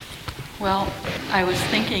Well, I was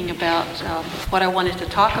thinking about what I wanted to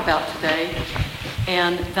talk about today,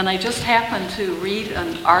 and then I just happened to read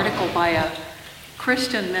an article by a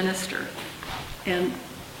Christian minister, and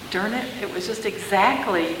darn it, it was just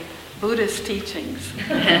exactly Buddhist teachings.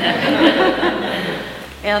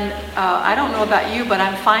 And I don't know about you, but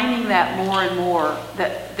I'm finding that more and more,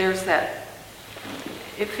 that there's that,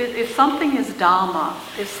 if something is Dhamma,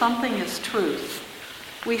 if something is truth,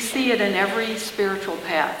 we see it in every spiritual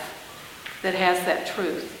path that has that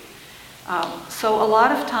truth. So a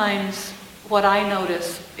lot of times what I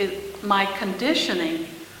notice is my conditioning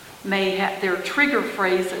may have, there are trigger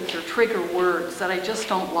phrases or trigger words that I just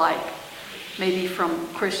don't like, maybe from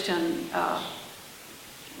Christian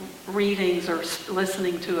readings or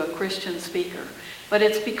listening to a Christian speaker. But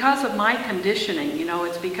it's because of my conditioning,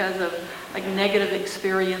 it's because of like negative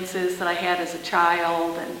experiences that I had as a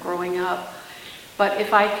child and growing up. But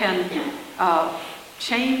if I can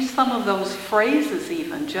change some of those phrases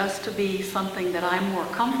even, just to be something that I'm more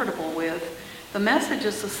comfortable with, the message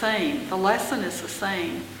is the same, the lesson is the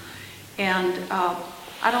same. And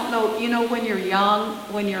I don't know, when you're young,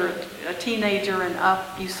 when you're a teenager and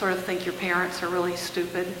up, you sort of think your parents are really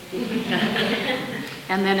stupid.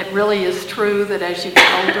 And then it really is true that as you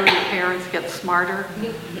get older, your parents get smarter.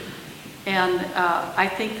 And I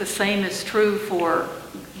think the same is true for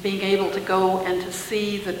being able to go and to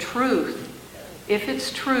see the truth. If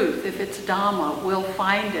it's truth, if it's Dhamma, we'll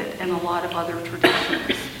find it in a lot of other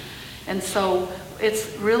traditions. And so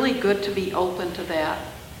it's really good to be open to that.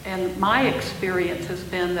 And my experience has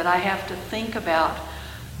been that I have to think about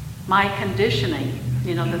my conditioning,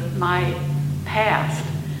 my past.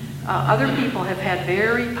 Other people have had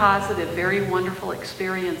very positive, very wonderful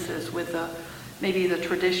experiences with maybe the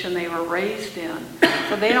tradition they were raised in.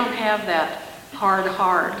 So they don't have that hard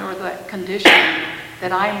heart or that conditioning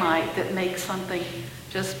that I might, that makes something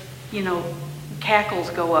just, cackles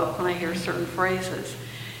go up when I hear certain phrases.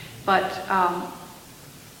 But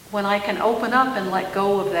when I can open up and let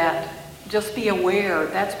go of that, just be aware,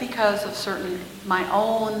 that's because of my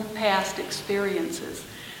own past experiences.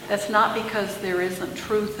 That's not because there isn't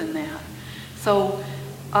truth in that. So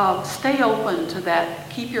stay open to that.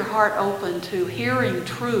 Keep your heart open to hearing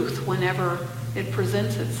truth whenever it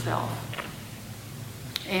presents itself.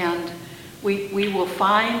 And we will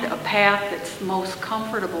find a path that's most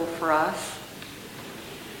comfortable for us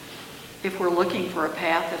if we're looking for a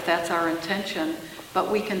path, if that's our intention. But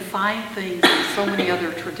we can find things in so many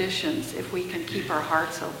other traditions if we can keep our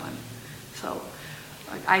hearts open. So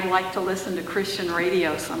I like to listen to Christian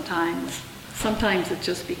radio sometimes. Sometimes it's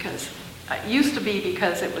just because, it used to be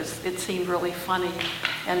because it seemed really funny,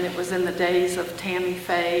 and it was in the days of Tammy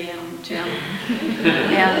Faye and Jim.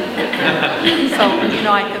 And so,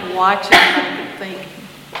 I could watch it and I could think,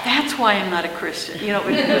 that's why I'm not a Christian. It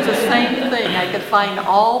was the same thing. I could find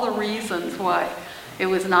all the reasons why it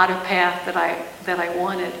was not a path that I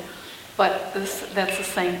wanted. But that's the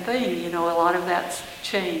same thing, a lot of that's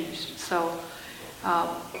changed. So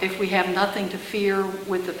if we have nothing to fear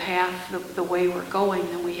with the path, the way we're going,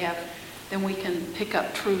 then we can pick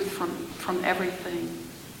up truth from everything.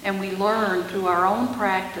 And we learn through our own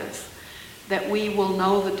practice that we will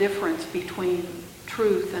know the difference between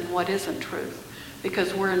truth and what isn't truth,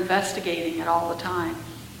 because we're investigating it all the time.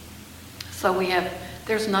 So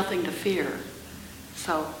there's nothing to fear.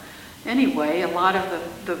 So anyway, a lot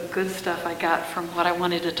of the good stuff I got from what I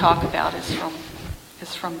wanted to talk about is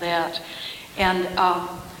from that. And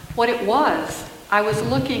what it was, I was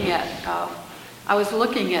looking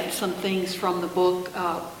at some things from the book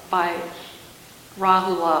by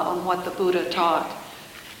Rahula on what the Buddha taught.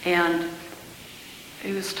 And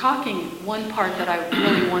he was talking, one part that I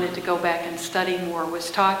really wanted to go back and study more was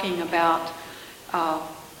talking about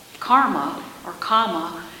karma or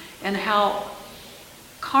kama, and how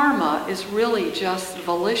karma is really just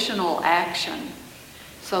volitional action.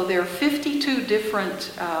 So there are 52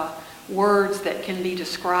 different words that can be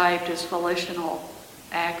described as volitional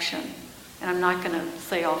action. And I'm not going to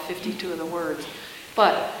say all 52 of the words.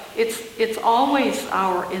 But it's always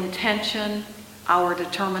our intention, our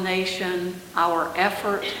determination, our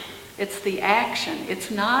effort. It's the action. It's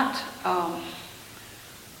not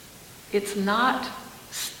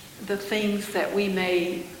the things that we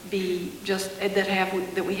may be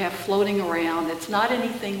that we have floating around. It's not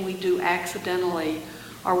anything we do accidentally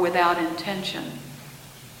or without intention.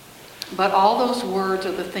 But all those words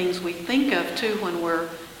are the things we think of too when we're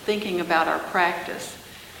thinking about our practice.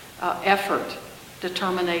 Effort,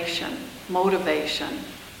 determination, motivation,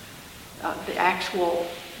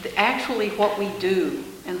 actually what we do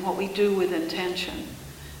and what we do with intention.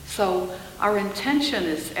 So our intention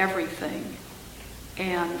is everything.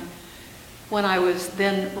 And when I was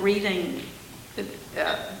then reading this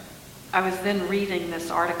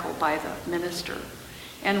article by the minister,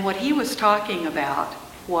 and what he was talking about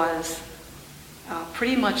was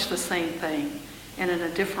pretty much the same thing and in a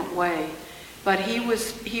different way. But he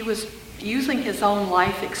was using his own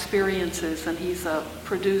life experiences, and he's a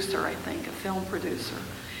producer, I think, a film producer.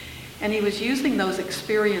 And he was using those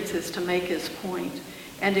experiences to make his point.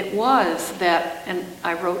 And it was that, and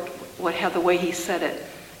I wrote the way he said it.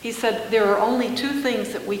 He said, there are only two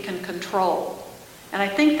things that we can control. And I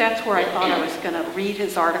think that's where I thought I was going to read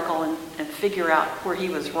his article and figure out where he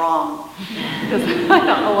was wrong. Because I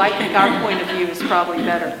don't know, I think our point of view is probably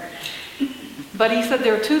better. But he said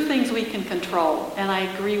there are two things we can control, and I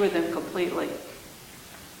agree with him completely.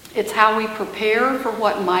 It's how we prepare for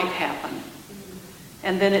what might happen,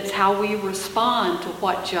 and then it's how we respond to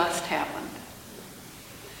what just happened.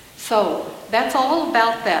 So that's all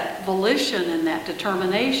about that volition and that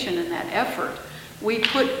determination and that effort. We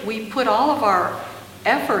put all of our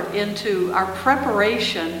effort into our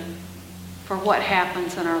preparation for what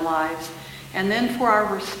happens in our lives, and then for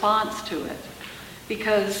our response to it.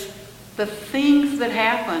 Because the things that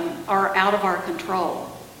happen are out of our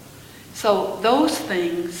control. So those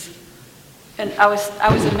things, and I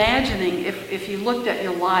was imagining if you looked at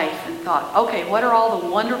your life and thought, okay, what are all the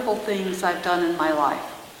wonderful things I've done in my life?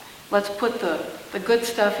 Let's put the good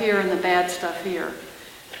stuff here and the bad stuff here.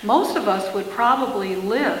 Most of us would probably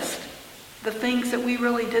list the things that we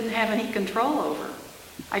really didn't have any control over.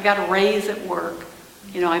 I got a raise at work.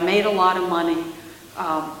 I made a lot of money.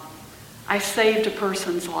 I saved a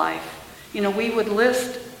person's life. We would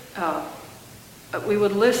list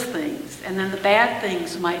things, and then the bad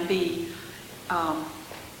things might be,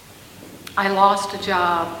 I lost a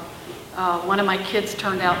job. One of my kids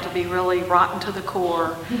turned out to be really rotten to the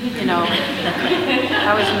core.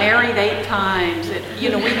 I was married 8 times.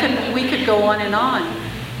 We could go on and on.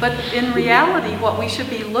 But in reality, what we should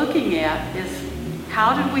be looking at is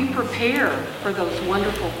how did we prepare for those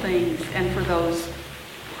wonderful things and for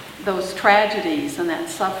those tragedies and that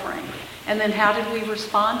suffering? And then how did we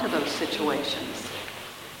respond to those situations?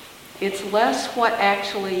 It's less what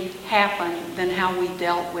actually happened than how we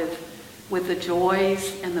dealt with the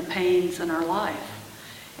joys and the pains in our life.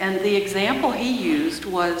 And the example he used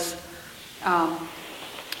was,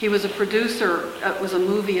 he was a producer. It was a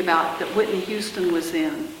movie that Whitney Houston was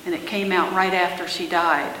in, and it came out right after she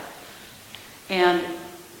died. And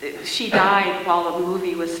she died while the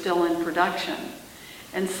movie was still in production.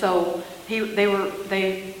 And so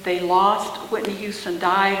they lost, Whitney Houston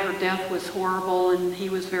died, her death was horrible, and he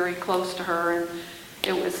was very close to her, and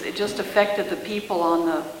it just affected the people on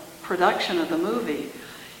the production of the movie.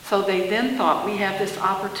 So they then thought, we have this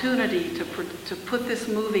opportunity to put this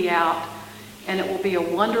movie out, and it will be a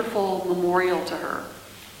wonderful memorial to her.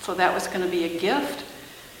 So that was going to be a gift.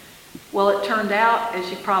 Well, it turned out, as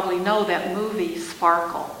you probably know, that movie,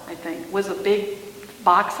 Sparkle, I think, was a big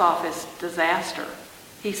box office disaster.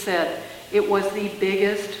 He said it was the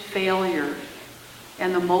biggest failure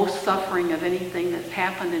and the most suffering of anything that's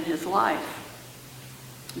happened in his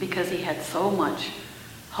life, because he had so much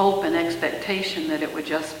hope and expectation that it would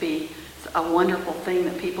just be a wonderful thing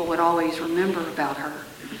that people would always remember about her.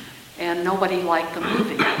 And nobody liked the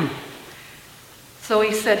movie. So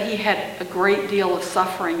he said he had a great deal of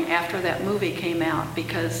suffering after that movie came out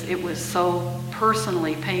because it was so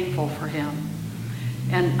personally painful for him.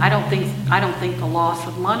 And I don't think the loss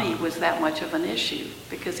of money was that much of an issue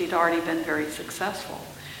because he'd already been very successful,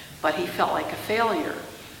 but he felt like a failure.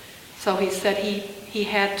 So he said he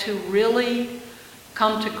had to really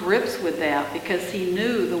come to grips with that because he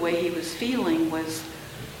knew the way he was feeling was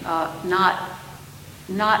not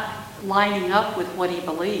lining up with what he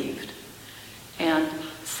believed. And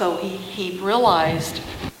so he realized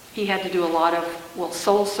he had to do a lot of,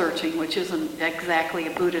 soul searching, which isn't exactly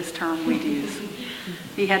a Buddhist term we'd use.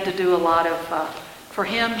 He had to do a lot of, for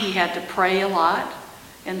him, he had to pray a lot.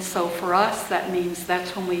 And so for us, that means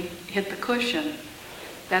that's when we hit the cushion.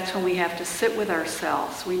 That's when we have to sit with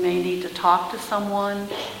ourselves. We may need to talk to someone,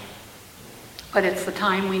 but it's the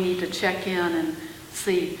time we need to check in and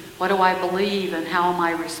see, what do I believe and how am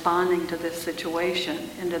I responding to this situation,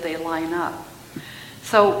 and do they line up?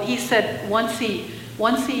 So he said once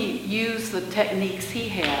he used the techniques he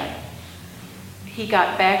had, he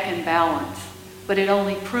got back in balance. But it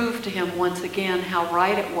only proved to him once again how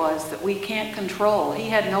right it was that we can't control. He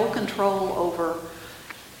had no control over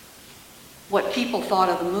what people thought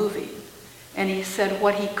of the movie. And he said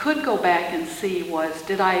what he could go back and see was,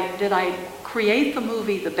 did I create the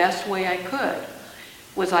movie the best way I could?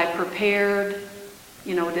 Was I prepared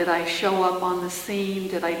Did I show up on the scene?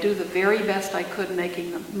 Did I do the very best I could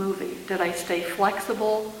making the movie? Did I stay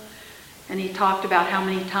flexible? And he talked about how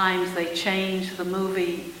many times they changed the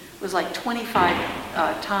movie. It was like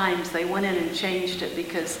 25 times they went in and changed it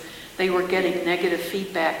because they were getting negative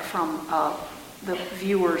feedback from the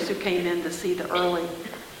viewers who came in to see the early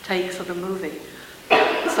takes of the movie.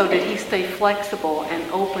 So did he stay flexible and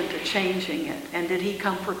open to changing it? And did he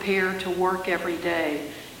come prepared to work every day?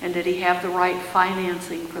 And did he have the right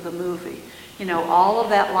financing for the movie? All of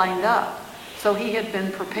that lined up. So he had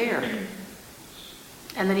been prepared.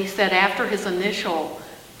 And then he said after his initial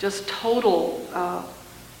just total,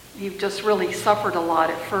 he just really suffered a lot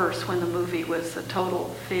at first when the movie was a total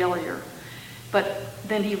failure. But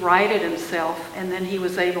then he righted himself, and then he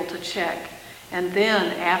was able to check. And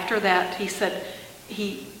then after that, he said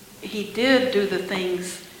he did do the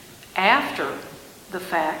things after the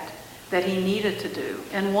fact that he needed to do.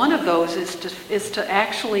 And one of those is to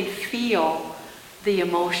actually feel the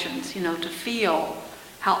emotions, to feel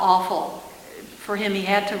how awful. For him, he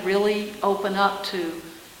had to really open up to,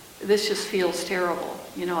 this just feels terrible.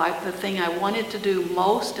 The thing I wanted to do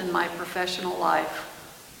most in my professional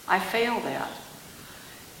life, I failed at.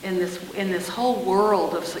 In this whole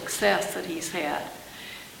world of success that he's had.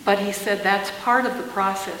 But he said that's part of the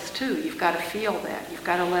process too. You've got to feel that. You've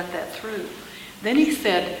got to let that through. Then he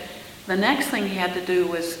said the next thing he had to do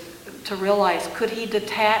was to realize, could he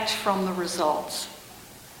detach from the results?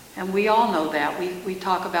 And we all know that. We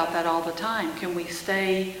talk about that all the time. Can we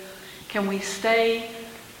stay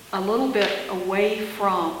a little bit away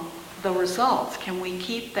from the results? Can we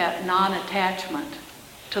keep that non-attachment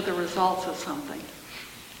to the results of something?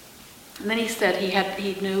 And then he said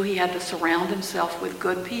he knew he had to surround himself with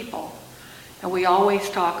good people. And we always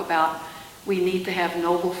talk about we need to have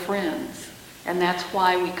noble friends. And that's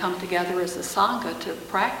why we come together as a Sangha to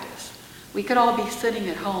practice. We could all be sitting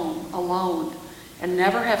at home alone and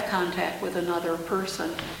never have contact with another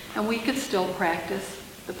person, and we could still practice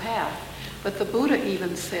the path. But the Buddha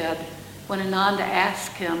even said, when Ananda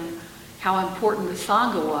asked him how important the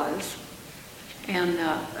Sangha was, and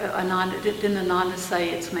didn't Ananda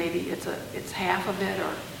say it's half of it,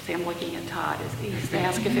 or see, I'm looking at Todd. He used to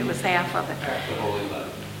ask if it was half of it. Half the holy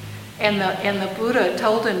life. And the Buddha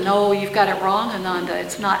told him, no, you've got it wrong, Ananda.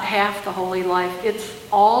 It's not half the holy life. It's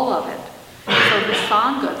all of it. So the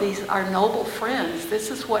Sangha, these are noble friends. This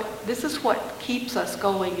is what keeps us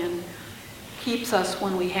going and keeps us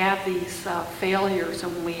when we have these failures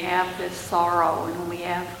and when we have this sorrow and when we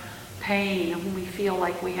have pain and when we feel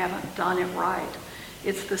like we haven't done it right.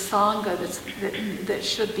 It's the Sangha that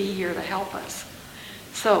should be here to help us.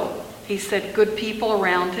 So he said good people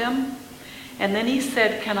around him. And then he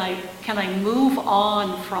said, can I move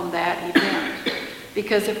on from that event?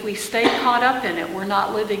 Because if we stay caught up in it, we're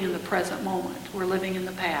not living in the present moment. We're living in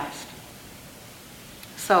the past.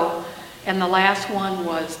 So, and the last one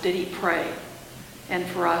was, did he pray? And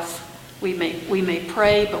for us, we may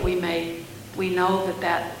pray, but we know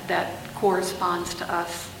that corresponds to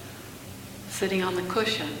us sitting on the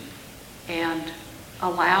cushion and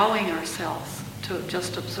allowing ourselves to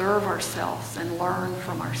just observe ourselves and learn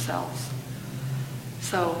from ourselves.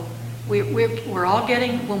 So we're all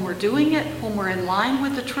getting, when we're doing it, when we're in line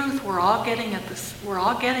with the truth, we're all getting at this. We're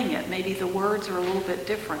all getting it. Maybe the words are a little bit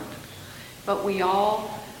different, but we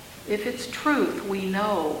all, if it's truth, we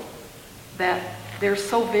know that there's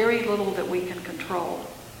so very little that we can control.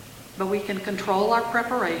 But we can control our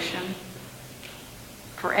preparation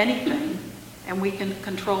for anything, and we can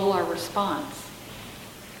control our response.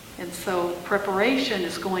 And so preparation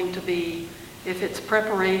is going to be, if it's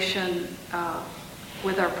preparation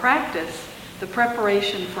with our practice, the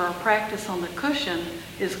preparation for our practice on the cushion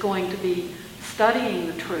is going to be studying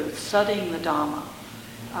the truth, studying the Dhamma,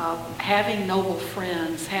 having noble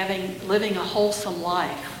friends, living a wholesome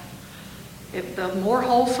life. If the more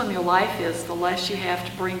wholesome your life is, the less you have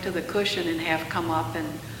to bring to the cushion and have come up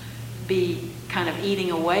and be kind of eating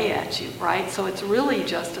away at you, right? So it's really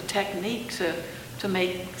just a technique to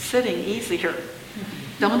make sitting easier.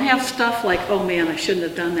 Don't have stuff like, oh man, I shouldn't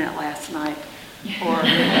have done that last night. Or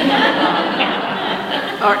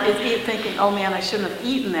thinking, oh man, I shouldn't have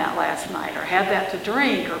eaten that last night, or had that to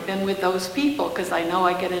drink, or been with those people, because I know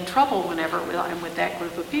I get in trouble whenever I'm with that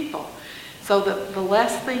group of people. So the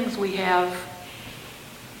less things we have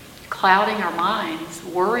clouding our minds,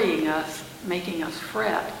 worrying us, making us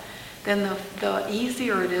fret, then the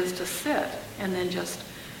easier it is to sit. And then just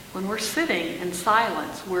when we're sitting in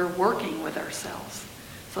silence, we're working with ourselves.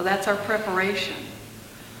 So that's our preparation.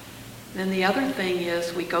 Then the other thing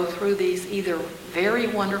is we go through these either very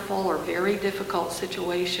wonderful or very difficult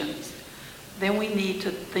situations. Then we need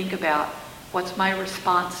to think about, What's my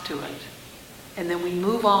response to it? And then we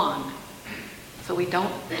move on. So we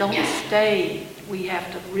don't stay. We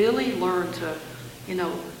have to really learn to,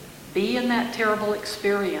 be in that terrible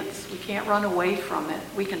experience. We can't run away from it.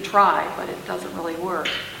 We can try, but it doesn't really work.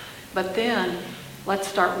 But then let's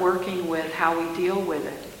start working with how we deal with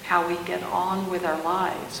it, how we get on with our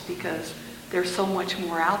lives, because there's so much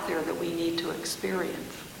more out there that we need to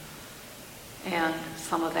experience. And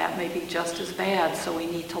some of that may be just as bad, so we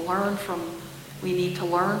need to learn from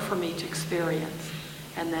each experience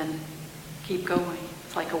and then keep going.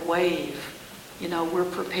 It's like a wave. We're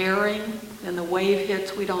preparing, and the wave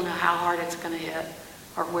hits, we don't know how hard it's going to hit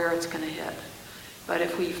or where it's going to hit. But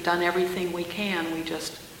if we've done everything we can,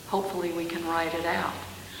 hopefully we can ride it out.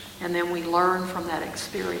 And then we learn from that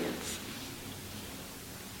experience.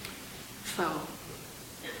 So,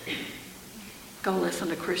 go listen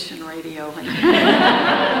to Christian radio. I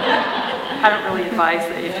don't really advise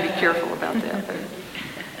that. You have to be careful about that. But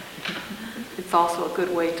it's also a good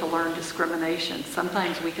way to learn discrimination.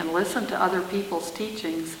 Sometimes we can listen to other people's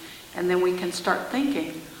teachings, and then we can start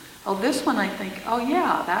thinking, oh, this one I think, oh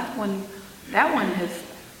yeah, that one has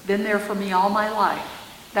been there for me all my life.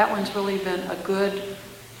 That one's really been a good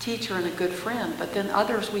teacher and a good friend. But then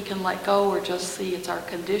others we can let go or just see it's our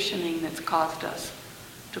conditioning that's caused us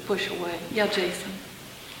to push away. Yeah, Jason.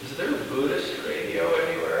 Is there Buddhist radio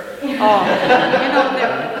anywhere? Oh,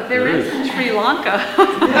 there is in Sri Lanka.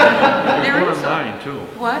 There's one online too.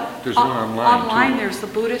 What? There's one online Online, too. there's the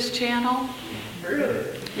Buddhist channel.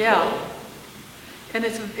 Really? Yeah. And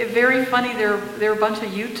it's very funny. There are a bunch of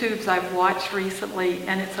YouTubes I've watched recently,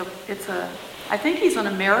 and I think he's an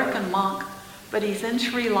American monk, but he's in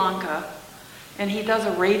Sri Lanka, and he does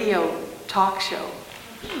a radio talk show.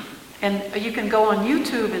 And you can go on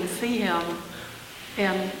YouTube and see him.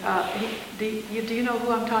 And do you know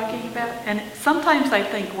who I'm talking about? And sometimes I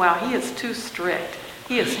think, wow, he is too strict.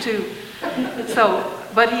 He is too. So,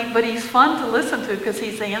 but he's fun to listen to because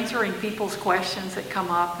he's answering people's questions that come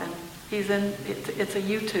up, and he's in. It's a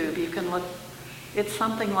YouTube. You can look. It's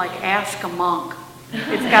something like Ask a Monk.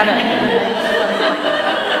 It's got a.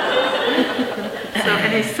 So,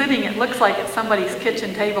 and he's sitting. It looks like it's somebody's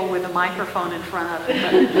kitchen table with a microphone in front of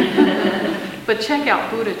it. But check out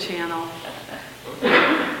Buddha Channel.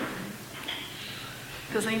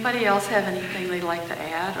 Does anybody else have anything they'd like to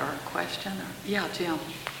add or question? Yeah, Jim.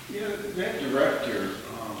 Yeah, that director,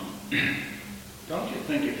 don't you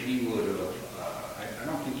think if he would have, I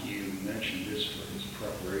don't think you mentioned this for his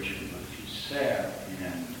preparation, but if he sat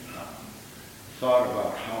and thought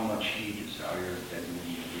about how much he desired that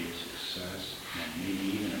movie to be a success, and maybe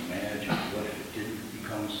even imagine what if it didn't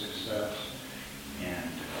become a success,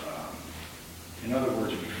 and in other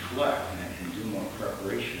words, reflect and do more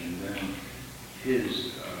preparation, and then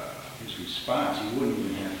his response, he wouldn't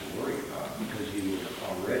even have to worry about it because he would have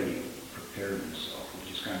already prepared himself, which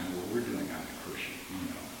is kind of what we're doing on the Christian,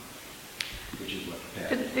 which is what the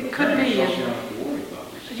path. It could be. You don't have to worry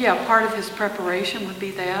about this. Yeah, part of his preparation would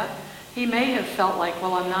be that. He may have felt like,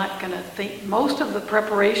 well, I'm not going to think. Most of the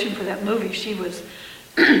preparation for that movie, she was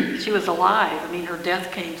alive. I mean, her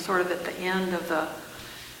death came sort of at the end of the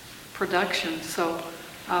production. So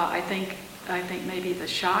I think maybe the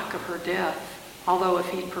shock of her death, although if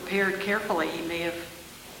he'd prepared carefully, he may have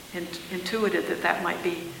intuited that might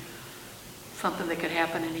be something that could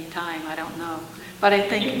happen any time. I don't know. But I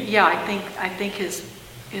think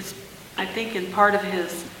in part of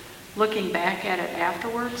his looking back at it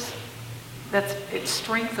afterwards, it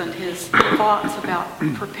strengthened his thoughts about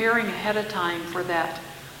preparing ahead of time for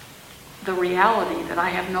the reality that I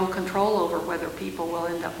have no control over whether people will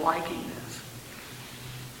end up liking this.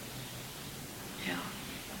 Yeah.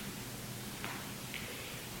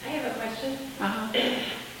 I have a question. Uh-huh.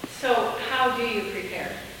 So how do you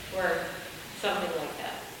prepare for something like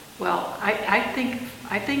that? Well, I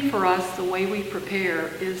think for us, the way we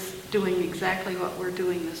prepare is doing exactly what we're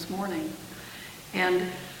doing this morning.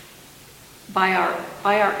 And by our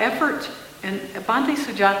effort, and Bhante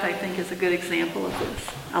Sujata, I think, is a good example of this.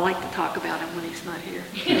 I like to talk about him when he's not here.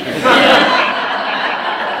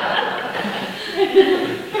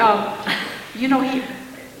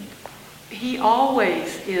 He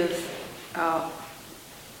always is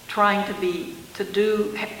trying to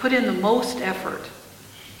put in the most effort.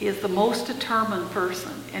 He is the most determined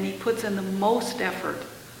person, and he puts in the most effort.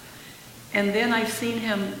 And then I've seen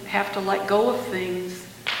him have to let go of things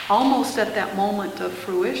almost at that moment of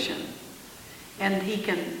fruition, and he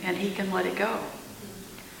can let it go.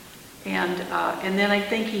 And then I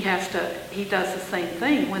think he does the same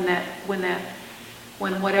thing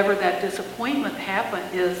when whatever that disappointment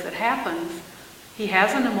happens, he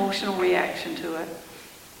has an emotional reaction to it.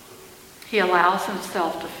 He allows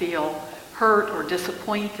himself to feel hurt or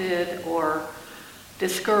disappointed or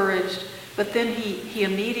discouraged, but then he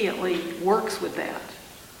immediately works with that,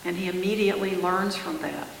 and he immediately learns from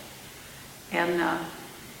that.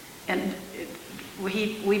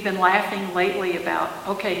 We've been laughing lately about,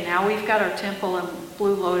 okay, now we've got our temple, and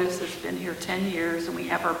Blue Lotus has been here 10 years, and we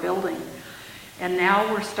have our building, and now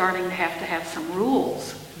we're starting to have some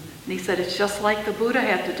rules. And he said it's just like the Buddha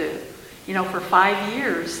had to do. You know, for 5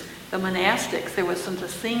 years, the monastics, there was a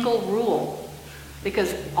single rule,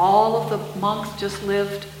 because all of the monks just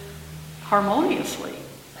lived harmoniously.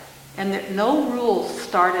 And no rules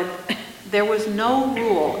started, there was no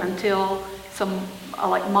rule until some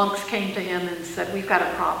monks came to him and said, we've got a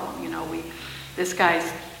problem, this guy's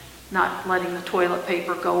not letting the toilet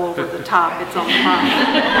paper go over the top, it's on top.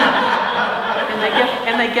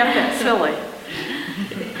 and they get that silly.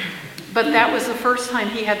 But that was the first time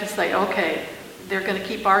he had to say, okay, they're going to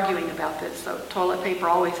keep arguing about this, so toilet paper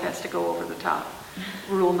always has to go over the top.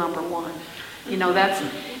 Rule number 1. And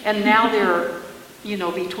now there are,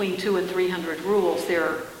 between 200 and 300 rules. There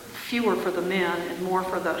are fewer for the men and more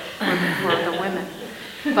for the women.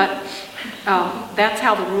 But that's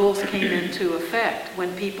how the rules came into effect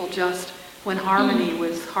when harmony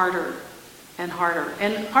was harder and harder.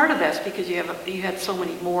 And part of that's because you had so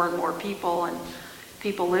many more and more people and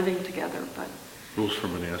people living together. But Rules for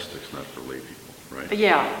monastics, not for lay people, right?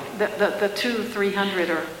 yeah, the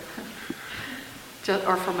 200-300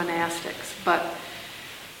 are for monastics. But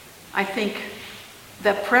I think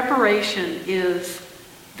that preparation is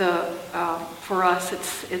for us,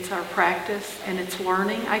 it's our practice and it's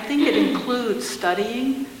learning. I think it includes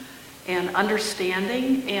studying and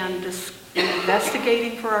understanding and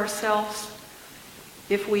investigating for ourselves.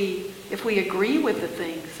 If we agree with the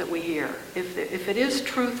things that we hear, if it is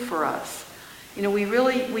truth for us,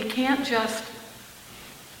 we can't just,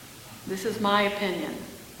 this is my opinion,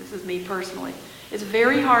 this is me personally, it's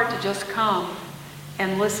very hard to just come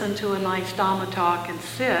and listen to a nice Dhamma talk and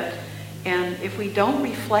sit, and if we don't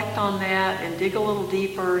reflect on that and dig a little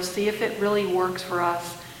deeper, see if it really works for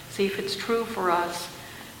us, see if it's true for us,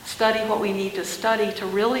 study what we need to study to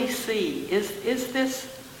really see,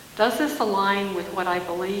 does this align with what I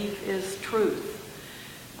believe is truth?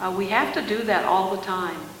 We have to do that all the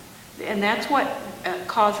time. And that's what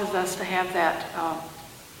causes us to have that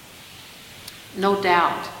no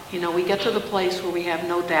doubt. We get to the place where we have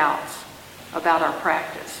no doubts about our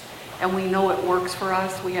practice. And we know it works for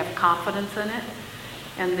us. We have confidence in it.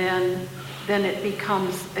 And then it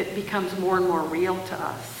becomes more and more real to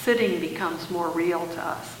us. Sitting becomes more real to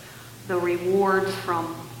us. The rewards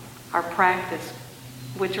from our practice,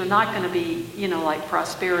 which are not going to be, like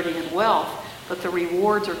prosperity and wealth, but the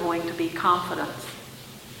rewards are going to be confidence.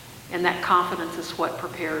 And that confidence is what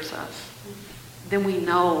prepares us. Then we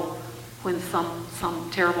know when some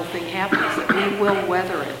terrible thing happens that we will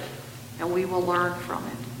weather it and we will learn from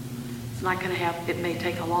it. It's not going to it may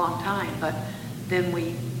take a long time, but then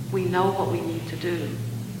we know what we need to do.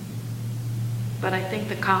 But I think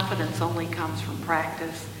the confidence only comes from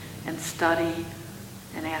practice and study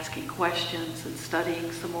and asking questions and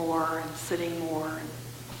studying some more and sitting more.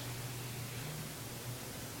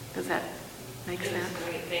 Does that make sense? That's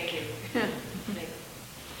great, thank you.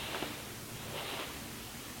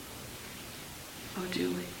 Oh,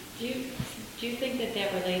 Julie. Do you think that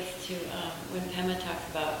relates to when Pema talks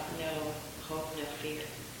about no hope, no fear?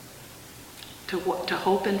 To what? To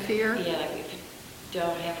hope and fear? Yeah, like if you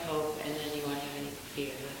don't have hope and then you won't have any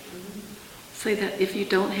fear. Say that if you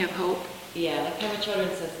don't have hope. Yeah, like Pema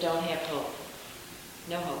Chodron says, don't have hope,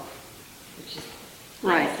 no hope, which is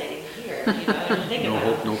Right. devastating to hear. And think No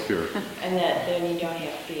about hope, no fear. And that then you don't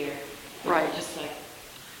have fear. Right. Just like.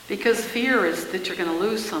 Because fear is that you're going to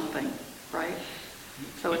lose something, right?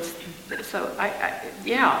 So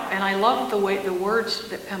and I love the words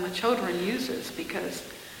that Pema Chodron uses because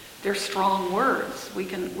they're strong words. We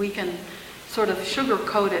can sort of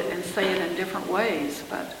sugarcoat it and say it in different ways,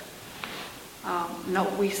 but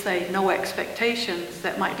we say no expectations.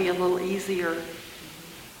 That might be a little easier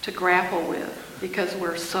to grapple with because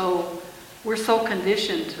we're so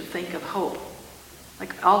conditioned to think of hope.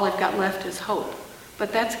 Like all I've got left is hope.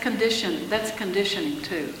 But that's conditioning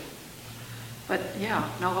too. But yeah,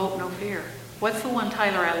 no hope, no fear. What's the one,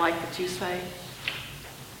 Tyler, I like that you say?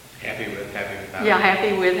 Happy with, happy without. Yeah,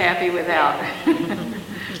 happy with, happy without.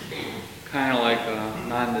 Kind of like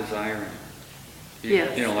non-desiring.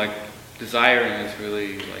 Yes. Like desiring is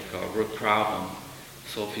really like a root problem.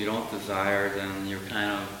 So if you don't desire, then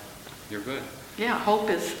you're good. Yeah, hope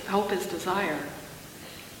is desire.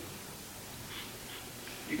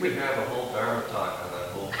 You could have a whole Dharma talk on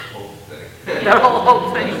that whole thing. That whole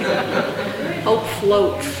hope thing. Hope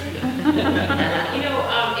floats. You know,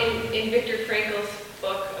 in Viktor Frankl's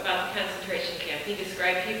book about the concentration camp, he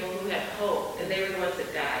described people who had hope, and they were the ones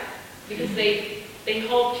that died. Because they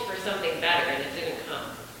hoped for something better, and it didn't come.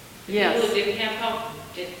 The Yes. people who didn't have hope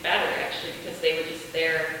did better, actually, because they were just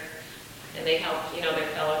there, and they helped, their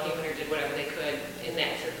fellow human or did whatever they could in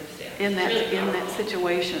that circumstance. In that, It's really in that powerful.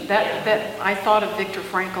 situation. Yeah. That I thought of Viktor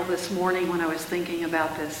Frankl this morning when I was thinking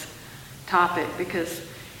about this topic, because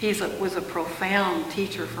was a profound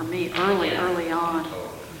teacher for me early on.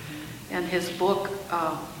 And his book,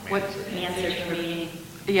 what, Answers for me.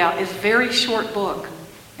 yeah, is a very short book,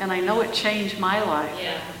 and I know it changed my life.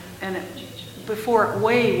 Yeah. And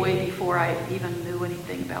way before I even knew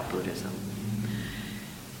anything about Buddhism.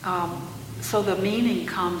 So the meaning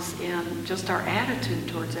comes in just our attitude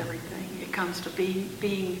towards everything. It comes to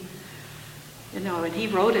being, and he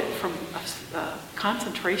wrote it from a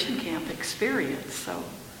concentration camp experience. So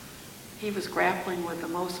he was grappling with the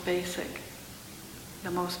most basic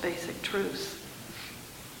truths.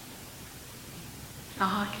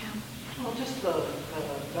 Kim? Well, just the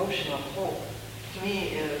notion of hope, to me,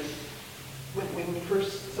 is, when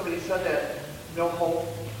first somebody said that, no hope,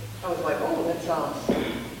 I was like, oh, that sounds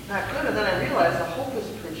not good. And then I realized the hope is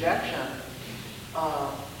a projection,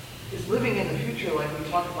 is living in the future, like we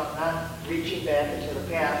talk about not reaching back into the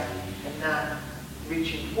past and not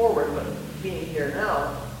reaching forward, but being here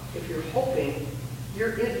now. If you're hoping,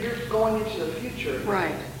 you're going into the future.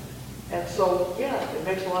 Right. And so, yeah, it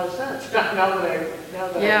makes a lot of sense. Now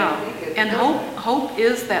that Yeah, I think it. and hope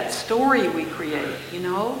is that story we create,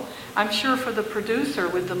 I'm sure for the producer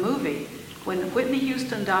with the movie, when Whitney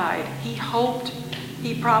Houston died, he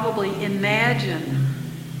probably imagined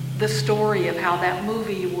the story of how that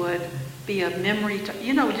movie would be a memory to,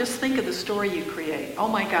 just think of the story you create. Oh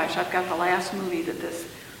my gosh, I've got the last movie that this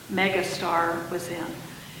megastar was in.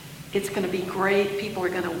 It's going to be great. People are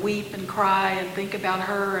going to weep and cry and think about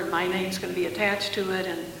her, and my name's going to be attached to it,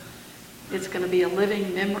 and it's going to be a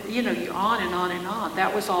living memory. You on and on and on.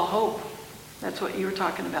 That was all hope. That's what you were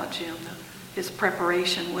talking about, Jim. His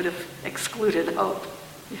preparation would have excluded hope.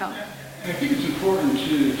 Yeah. I think it's important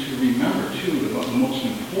to remember, too, about the most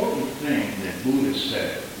important thing that Buddha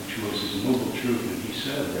said, which was his noble truth, and he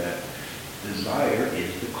said that desire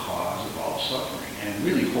is the cause of all suffering. And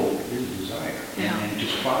really hope is desire. Yeah. And it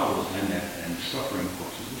just follows, and suffering, of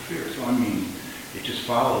course, is the fear. So, it just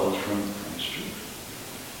follows from its truth.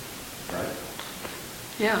 Right?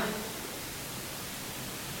 Yeah.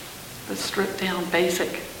 The stripped down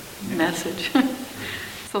basic message.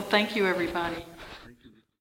 So thank you, everybody.